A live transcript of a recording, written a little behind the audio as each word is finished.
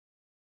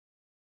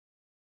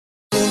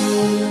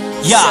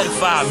Yeah,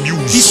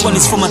 this one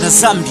is from Mother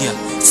Zambia.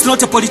 It's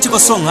not a political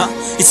song, huh?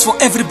 It's for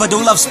everybody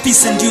who loves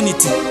peace and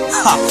unity.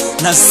 Ha!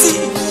 Now see,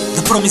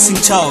 the promising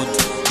child.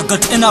 I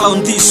got Enala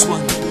on this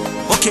one.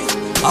 Okay,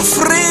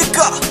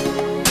 Africa.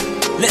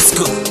 Let's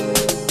go.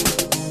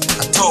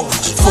 I told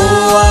you.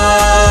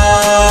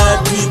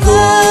 Forward we go.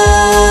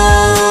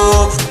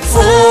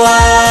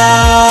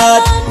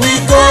 Forward we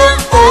go.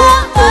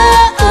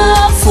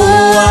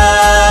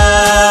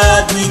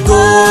 Forward we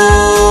go.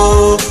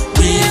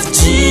 With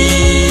Jesus,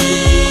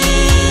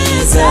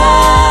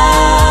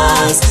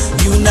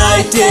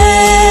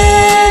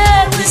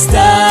 united we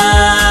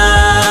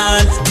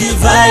stand,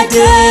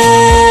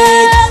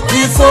 divided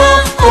we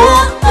fall.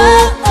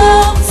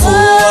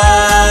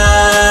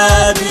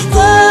 Forward we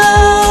go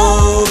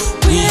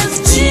with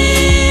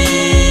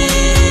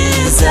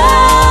Jesus.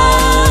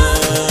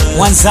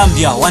 One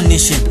Zambia, one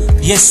nation.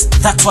 Yes,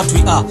 that's what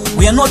we are.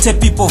 We are not a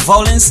people of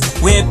violence.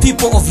 We are a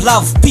people of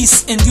love,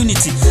 peace and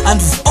unity. And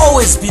we've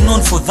always been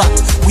known for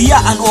that. We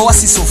are an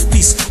oasis of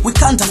peace. We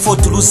can't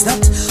afford to lose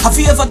that. Have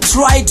you ever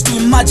tried to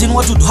imagine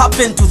what would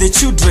happen to the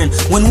children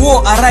when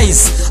war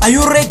arises? Are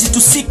you ready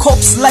to see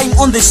cops lying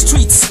on the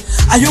streets?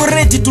 Are you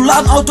ready to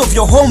run out of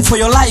your home for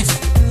your life?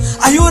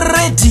 Are you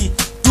ready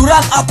to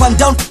run up and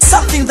down,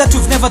 something that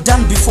we've never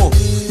done before?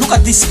 Look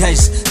at these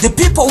guys. The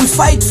people we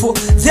fight for,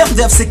 them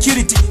they have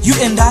security. You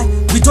and I,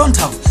 we don't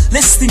have.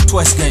 Let's think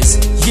twice, guys.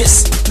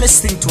 Yes, let's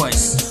think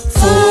twice.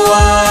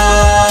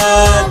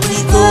 Forward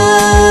we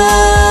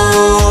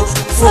go.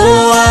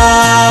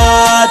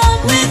 Forward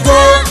we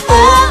go.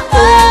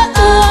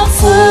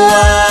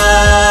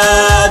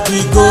 Forward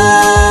we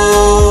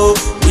go.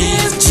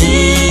 With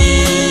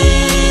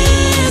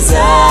Jesus,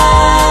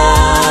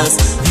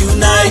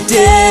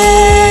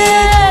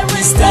 united we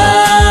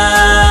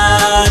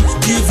stand,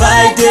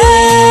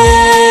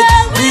 divided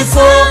we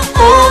fall.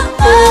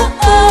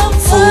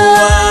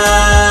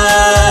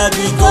 Forward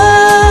we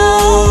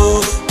go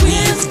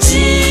with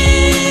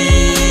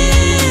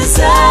Jesus.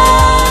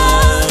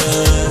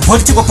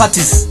 Political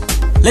parties,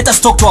 let us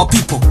talk to our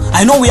people.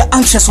 I know we are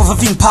anxious of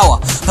having power,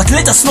 but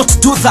let us not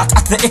do that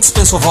at the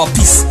expense of our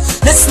peace.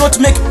 Let's not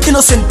make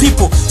innocent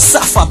people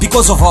suffer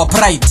because of our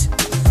pride.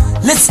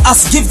 Let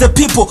us give the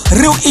people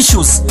real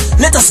issues.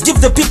 Let us give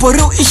the people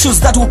real issues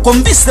that will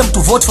convince them to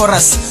vote for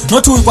us.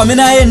 Not uyu kwa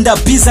mena enda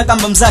biza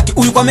kamba mzaki,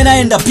 uyu kwa mena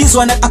enda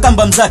bizo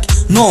akamba mzaki.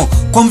 No,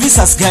 convince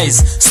us,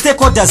 guys.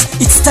 Stakeholders,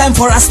 it's time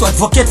for us to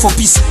advocate for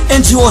peace.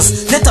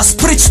 NGOs, let us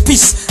preach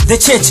peace. The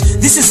church,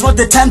 this is not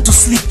the time to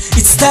sleep.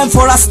 It's time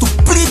for us to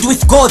plead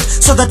with God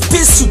so that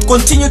peace should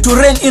continue to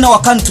reign in our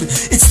country.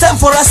 It's time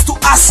for us to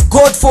ask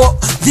God for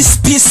this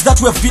peace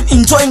that we have been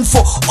enjoying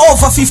for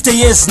over 50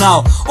 years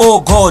now. Oh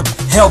God,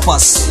 help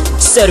us.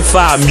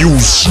 Certified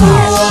music.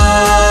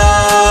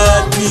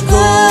 Forward we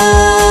go.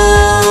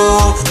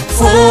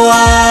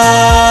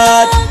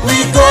 Forward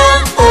we go.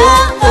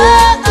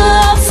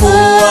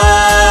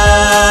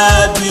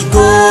 Forward we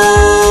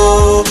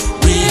go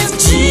with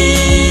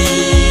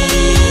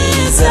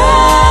Jesus.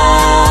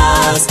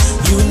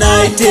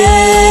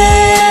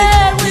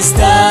 United we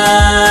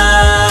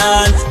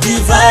stand,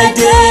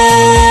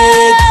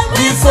 divided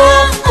we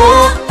fall.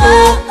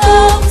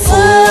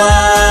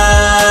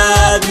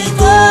 Forward we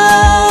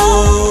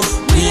go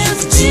with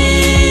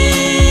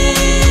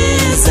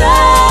Jesus.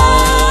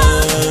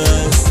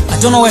 I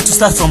don't know where to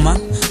start from, man,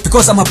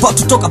 because I'm about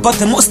to talk about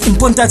the most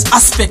important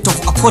aspect of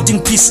upholding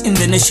peace in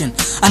the nation.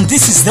 And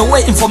this is the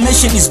way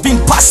information is being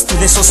passed to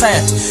the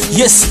society.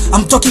 Yes,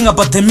 I'm talking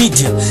about the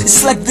media.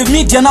 It's like the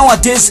media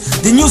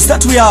nowadays, the news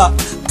that we are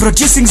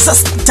producing is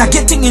just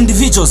targeting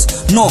individuals.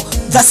 No,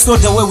 that's not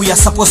the way we are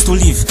supposed to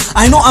live.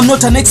 I know I'm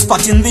not an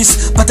expert in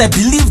this, but I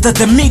believe that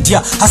the media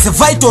has a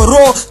vital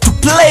role to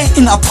play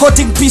in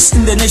upholding peace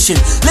in the nation.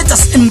 Let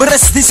us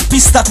embrace this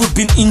peace that we've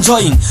been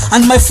enjoying.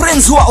 And my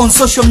friends who are on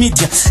social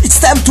media, it's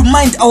time to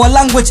mind our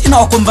language in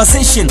our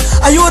conversation.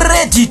 Are you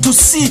ready to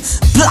see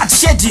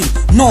bloodshedding?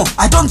 No,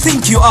 I don't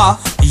think you are.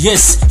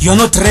 Yes, you're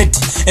not ready.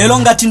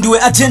 Elonga tinduwe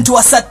agent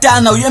wa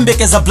satana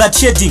uyembekeza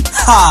bloodshedding.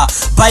 Ha!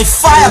 By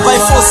fire, by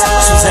force.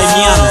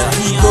 Suzaimiana.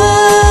 We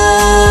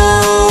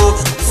go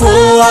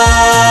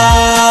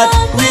forward.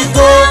 We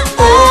go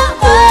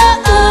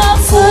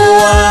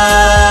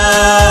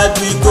forward.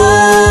 We go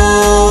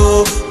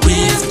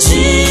with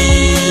Jesus.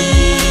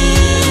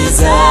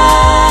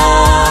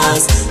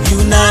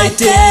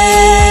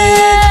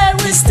 United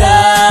we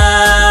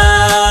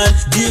stand,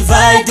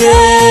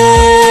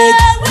 divided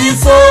we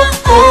fall.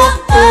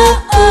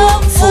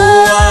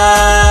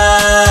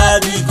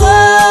 Forward we go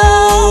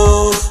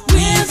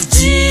with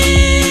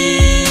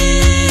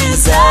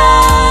Jesus.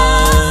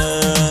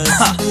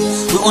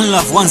 We only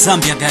have one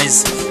Zambia,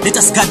 guys. Let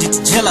us guard it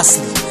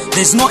jealously.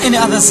 There's no any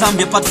other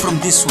Zambia apart from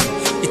this one.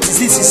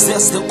 This is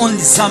just the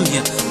only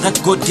Zambia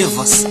that God gave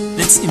us.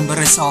 Let's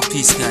embrace our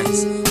peace,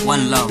 guys.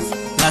 One love.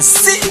 Let's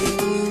see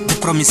the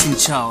promising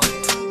child.